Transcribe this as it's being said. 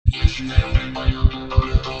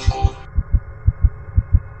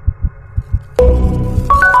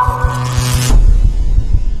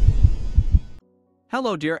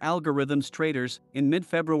Hello dear algorithms traders, in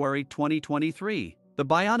mid-February 2023, the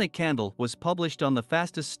Bionic Candle was published on the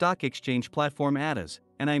fastest stock exchange platform ADAS,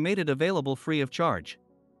 and I made it available free of charge.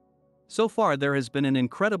 So far there has been an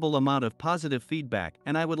incredible amount of positive feedback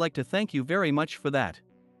and I would like to thank you very much for that.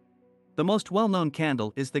 The most well-known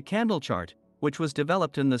candle is the candle chart, which was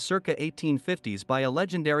developed in the circa 1850s by a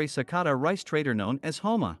legendary Sakata rice trader known as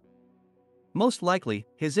Homa. Most likely,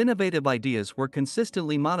 his innovative ideas were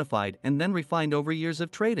consistently modified and then refined over years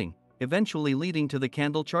of trading, eventually leading to the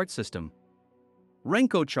candle chart system.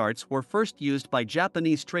 Renko charts were first used by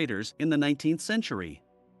Japanese traders in the 19th century.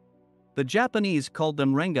 The Japanese called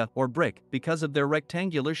them renga or brick because of their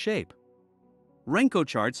rectangular shape. Renko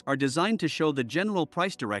charts are designed to show the general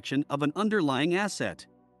price direction of an underlying asset.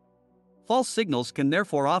 False signals can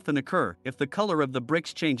therefore often occur if the color of the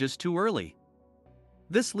bricks changes too early.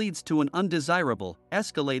 This leads to an undesirable,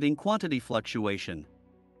 escalating quantity fluctuation.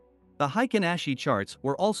 The Heikin Ashi charts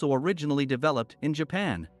were also originally developed in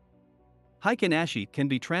Japan. Heikin Ashi can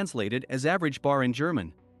be translated as average bar in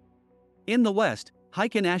German. In the West,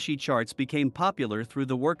 Heikin Ashi charts became popular through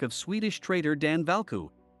the work of Swedish trader Dan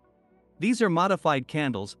Valku. These are modified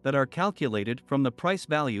candles that are calculated from the price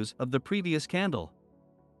values of the previous candle.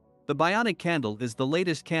 The Bionic Candle is the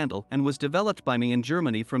latest candle and was developed by me in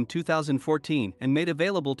Germany from 2014 and made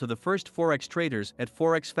available to the first Forex traders at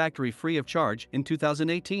Forex Factory free of charge in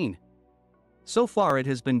 2018. So far it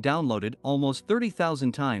has been downloaded almost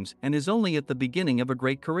 30,000 times and is only at the beginning of a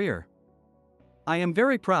great career. I am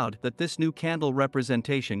very proud that this new candle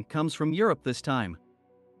representation comes from Europe this time.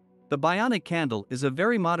 The Bionic Candle is a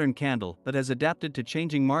very modern candle that has adapted to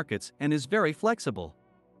changing markets and is very flexible.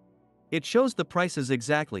 It shows the prices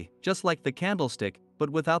exactly, just like the candlestick, but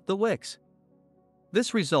without the wicks.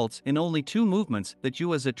 This results in only 2 movements that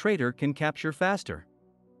you as a trader can capture faster.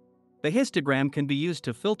 The histogram can be used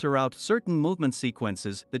to filter out certain movement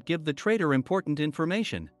sequences that give the trader important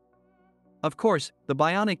information. Of course, the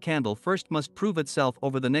Bionic Candle first must prove itself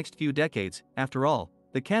over the next few decades. After all,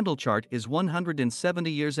 the candle chart is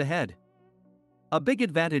 170 years ahead. A big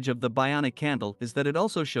advantage of the Bionic Candle is that it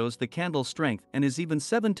also shows the candle strength and is even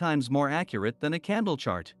 7 times more accurate than a candle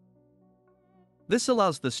chart. This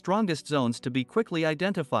allows the strongest zones to be quickly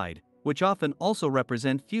identified, which often also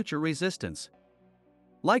represent future resistance.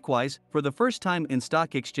 Likewise, for the first time in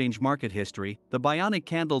stock exchange market history, the Bionic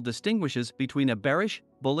Candle distinguishes between a bearish,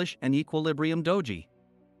 bullish, and equilibrium doji.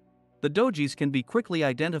 The dojis can be quickly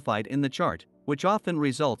identified in the chart, which often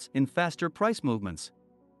results in faster price movements.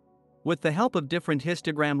 With the help of different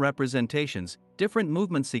histogram representations, different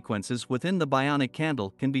movement sequences within the Bionic Candle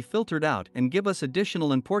can be filtered out and give us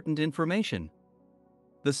additional important information.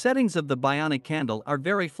 The settings of the Bionic Candle are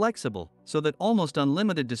very flexible, so that almost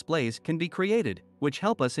unlimited displays can be created, which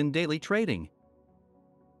help us in daily trading.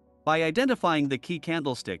 By identifying the key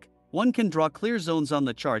candlestick, one can draw clear zones on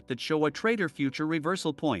the chart that show a trader future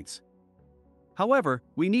reversal points. However,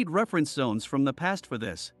 we need reference zones from the past for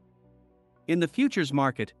this. In the futures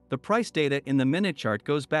market, the price data in the minute chart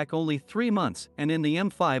goes back only 3 months and in the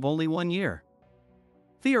M5 only 1 year.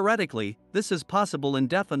 Theoretically, this is possible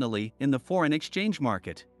indefinitely in the foreign exchange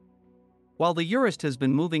market. While the Eurist has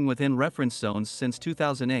been moving within reference zones since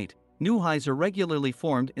 2008, new highs are regularly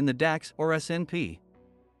formed in the DAX or S&P.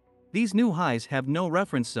 These new highs have no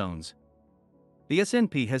reference zones. The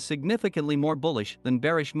S&P has significantly more bullish than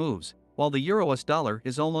bearish moves, while the Euro-US dollar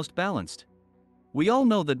is almost balanced. We all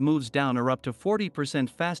know that moves down are up to 40%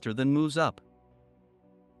 faster than moves up.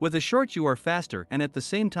 With a short you are faster and at the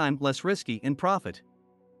same time less risky in profit.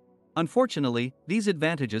 Unfortunately, these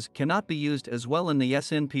advantages cannot be used as well in the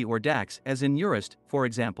S&P or DAX as in Eurist, for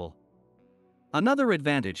example. Another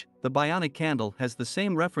advantage, the Bionic Candle has the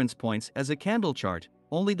same reference points as a candle chart,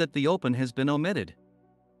 only that the open has been omitted.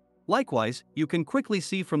 Likewise, you can quickly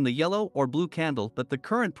see from the yellow or blue candle that the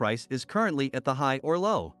current price is currently at the high or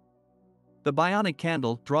low. The Bionic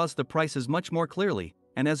Candle draws the prices much more clearly,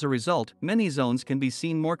 and as a result, many zones can be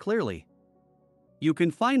seen more clearly. You can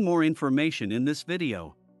find more information in this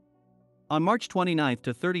video. On March 29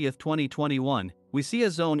 to 30, 2021, we see a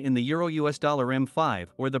zone in the Euro-US dollar M5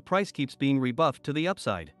 where the price keeps being rebuffed to the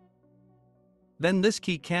upside. Then this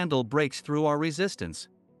key candle breaks through our resistance.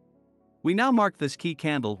 We now mark this key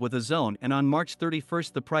candle with a zone, and on March 31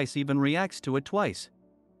 the price even reacts to it twice.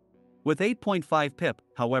 With 8.5 pip,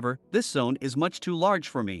 however, this zone is much too large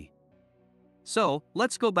for me. So,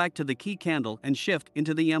 let's go back to the key candle and shift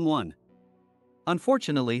into the M1.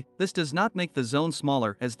 Unfortunately, this does not make the zone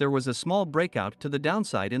smaller as there was a small breakout to the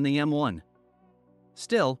downside in the M1.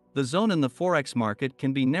 Still, the zone in the Forex market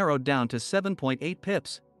can be narrowed down to 7.8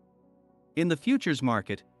 pips. In the futures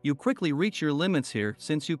market, you quickly reach your limits here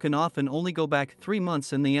since you can often only go back 3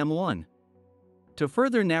 months in the M1. To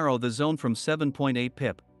further narrow the zone from 7.8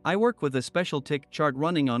 pip, I work with a special tick chart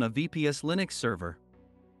running on a VPS Linux server.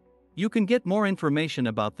 You can get more information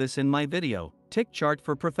about this in my video, Tick Chart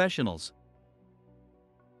for Professionals.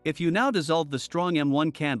 If you now dissolve the strong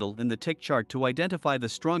M1 candle in the tick chart to identify the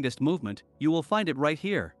strongest movement, you will find it right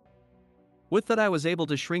here. With that, I was able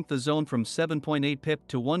to shrink the zone from 7.8 pip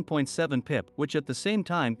to 1.7 pip, which at the same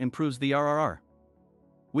time improves the RRR.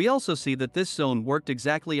 We also see that this zone worked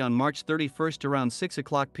exactly on March 31st around 6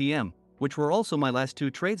 o'clock p.m., which were also my last 2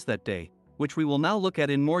 trades that day, which we will now look at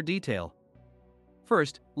in more detail.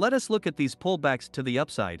 First, let us look at these pullbacks to the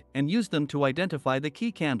upside and use them to identify the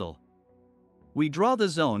key candle. We draw the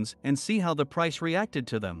zones and see how the price reacted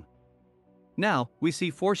to them. Now, we see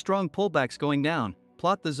 4 strong pullbacks going down.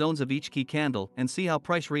 Plot the zones of each key candle and see how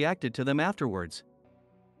price reacted to them afterwards.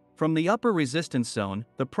 From the upper resistance zone,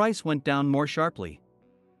 the price went down more sharply.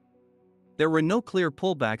 There were no clear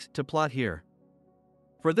pullbacks to plot here.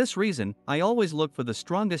 For this reason, I always look for the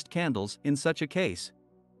strongest candles in such a case.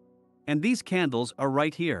 And these candles are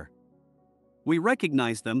right here. We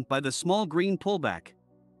recognize them by the small green pullback.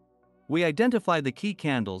 We identify the key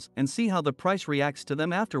candles and see how the price reacts to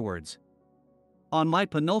them afterwards. On my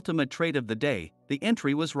penultimate trade of the day, the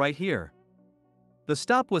entry was right here. The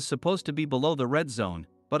stop was supposed to be below the red zone,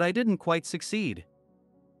 but I didn't quite succeed.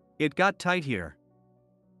 It got tight here.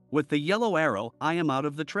 With the yellow arrow, I am out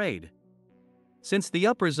of the trade. Since the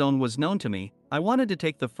upper zone was known to me, I wanted to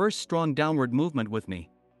take the first strong downward movement with me.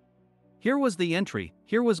 Here was the entry,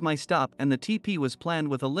 here was my stop, and the TP was planned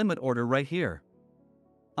with a limit order right here.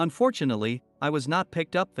 Unfortunately, I was not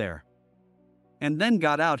picked up there. And then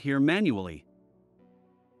got out here manually.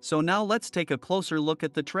 So now let's take a closer look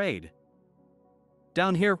at the trade.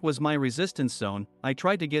 Down here was my resistance zone. I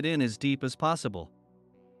tried to get in as deep as possible.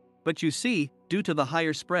 But you see, due to the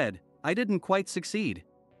higher spread, I didn't quite succeed.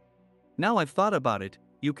 Now I've thought about it,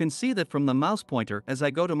 you can see that from the mouse pointer as I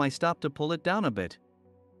go to my stop to pull it down a bit.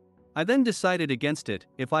 I then decided against it.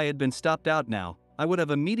 If I had been stopped out now, I would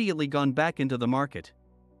have immediately gone back into the market.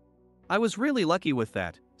 I was really lucky with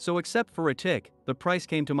that, so except for a tick, the price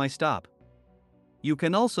came to my stop. You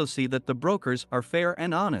can also see that the brokers are fair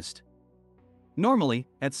and honest. Normally,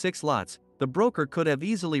 at 6 lots, the broker could have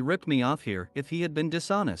easily ripped me off here if he had been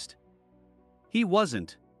dishonest. He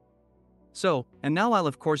wasn't. So, and now I'll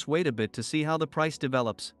of course wait a bit to see how the price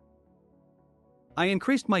develops. I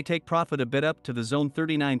increased my take profit a bit up to the zone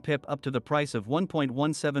 39 pip up to the price of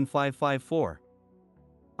 1.17554.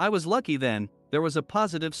 I was lucky then, there was a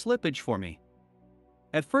positive slippage for me.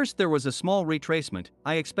 At first there was a small retracement.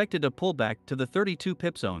 I expected a pullback to the 32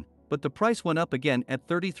 pip zone, but the price went up again at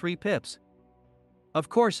 33 pips. Of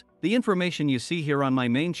course, the information you see here on my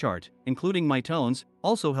main chart, including my tones,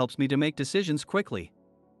 also helps me to make decisions quickly.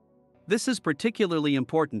 This is particularly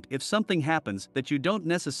important if something happens that you don't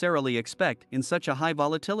necessarily expect in such a high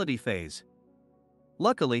volatility phase.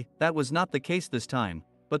 Luckily, that was not the case this time,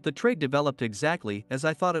 but the trade developed exactly as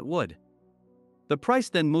I thought it would. The price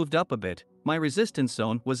then moved up a bit. My resistance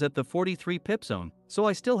zone was at the 43 pip zone, so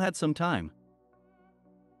I still had some time.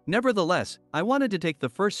 Nevertheless, I wanted to take the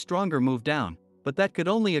first stronger move down, but that could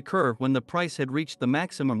only occur when the price had reached the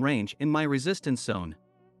maximum range in my resistance zone.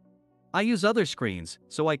 I use other screens,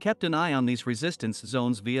 so I kept an eye on these resistance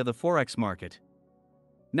zones via the Forex market.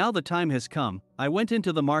 Now the time has come, I went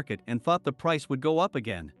into the market and thought the price would go up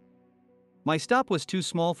again. My stop was too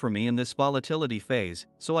small for me in this volatility phase,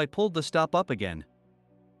 so I pulled the stop up again.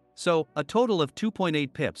 So, a total of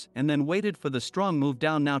 2.8 pips and then waited for the strong move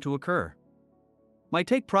down now to occur. My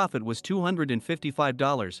take profit was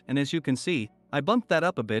 $255, and as you can see, I bumped that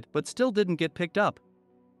up a bit but still didn't get picked up.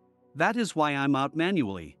 That is why I'm out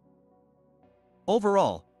manually.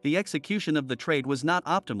 Overall, the execution of the trade was not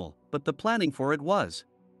optimal, but the planning for it was.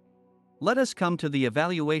 Let us come to the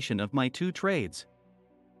evaluation of my 2 trades.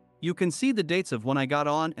 You can see the dates of when I got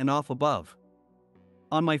on and off above.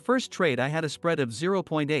 On my first trade I had a spread of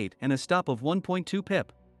 0.8 and a stop of 1.2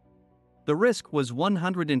 pip. The risk was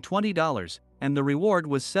 $120, and the reward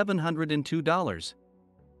was $702.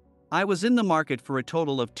 I was in the market for a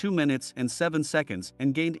total of 2 minutes and 7 seconds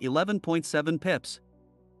and gained 11.7 pips.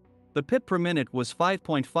 The pip per minute was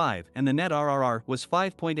 5.5 and the net RRR was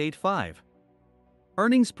 5.85.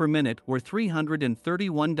 Earnings per minute were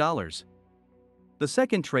 $331. The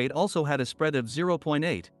second trade also had a spread of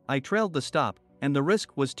 0.8, I trailed the stop, and the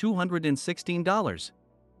risk was $216.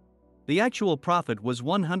 The actual profit was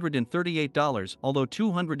 $138, although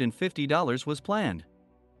 $250 was planned.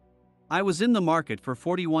 I was in the market for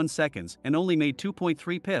 41 seconds and only made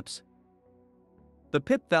 2.3 pips. The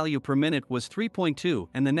pip value per minute was 3.2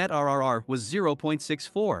 and the net RRR was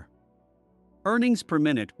 0.64. Earnings per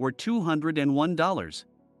minute were $201.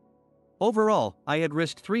 Overall, I had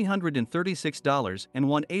risked $336 and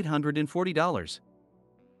won $840.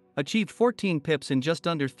 Achieved 14 pips in just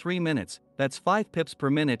under 3 minutes, that's 5 pips per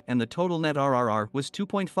minute, and the total net RRR was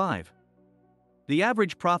 2.5. The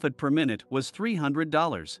average profit per minute was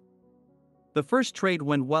 $300. The first trade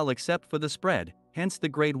went well except for the spread, hence the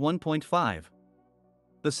grade 1.5.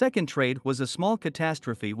 The second trade was a small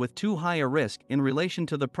catastrophe with too high a risk in relation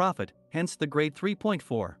to the profit, hence the grade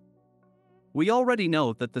 3.4. We already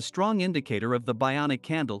know that the strong indicator of the Bionic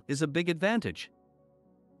Candle is a big advantage.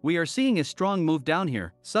 We are seeing a strong move down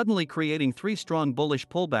here, suddenly creating 3 strong bullish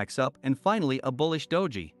pullbacks up and finally a bullish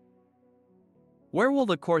doji. Where will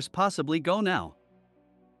the course possibly go now?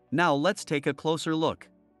 Now let's take a closer look.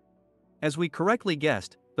 As we correctly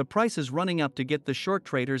guessed, the price is running up to get the short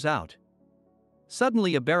traders out.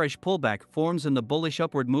 Suddenly a bearish pullback forms in the bullish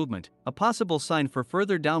upward movement, a possible sign for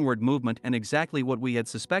further downward movement and exactly what we had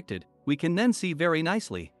suspected, we can then see very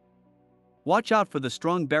nicely. Watch out for the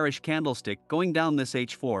strong bearish candlestick going down this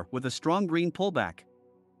H4 with a strong green pullback.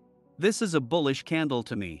 This is a bullish candle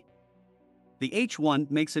to me. The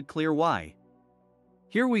H1 makes it clear why.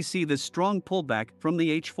 Here we see this strong pullback from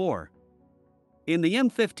the H4. In the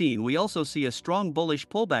M15 we also see a strong bullish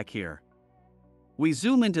pullback here. We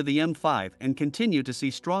zoom into the M5 and continue to see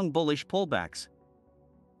strong bullish pullbacks.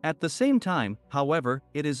 At the same time, however,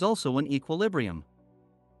 it is also an equilibrium.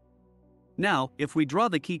 Now, if we draw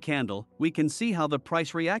the key candle, we can see how the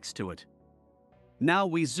price reacts to it. Now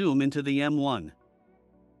we zoom into the M1.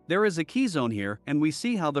 There is a key zone here and we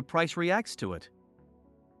see how the price reacts to it.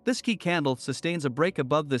 This key candle sustains a break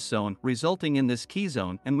above this zone, resulting in this key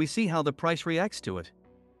zone, and we see how the price reacts to it.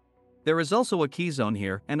 There is also a key zone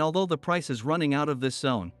here, and although the price is running out of this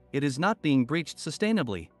zone, it is not being breached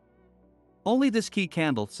sustainably. Only this key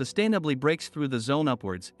candle sustainably breaks through the zone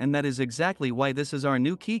upwards, and that is exactly why this is our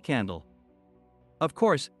new key candle. Of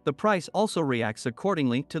course, the price also reacts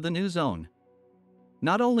accordingly to the new zone.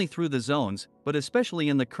 Not only through the zones, but especially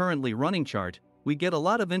in the currently running chart, we get a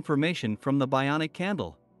lot of information from the Bionic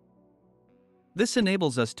Candle. This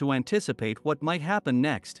enables us to anticipate what might happen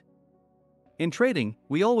next. In trading,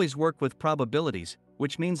 we always work with probabilities,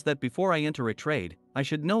 which means that before I enter a trade, I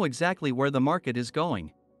should know exactly where the market is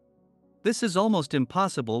going. This is almost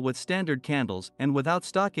impossible with standard candles and without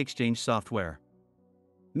stock exchange software.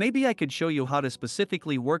 Maybe I could show you how to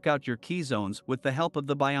specifically work out your key zones with the help of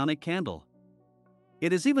the Bionic Candle.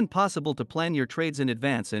 It is even possible to plan your trades in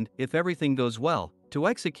advance and, if everything goes well, to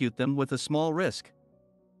execute them with a small risk.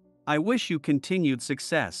 I wish you continued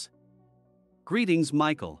success. Greetings,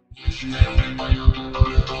 Michael.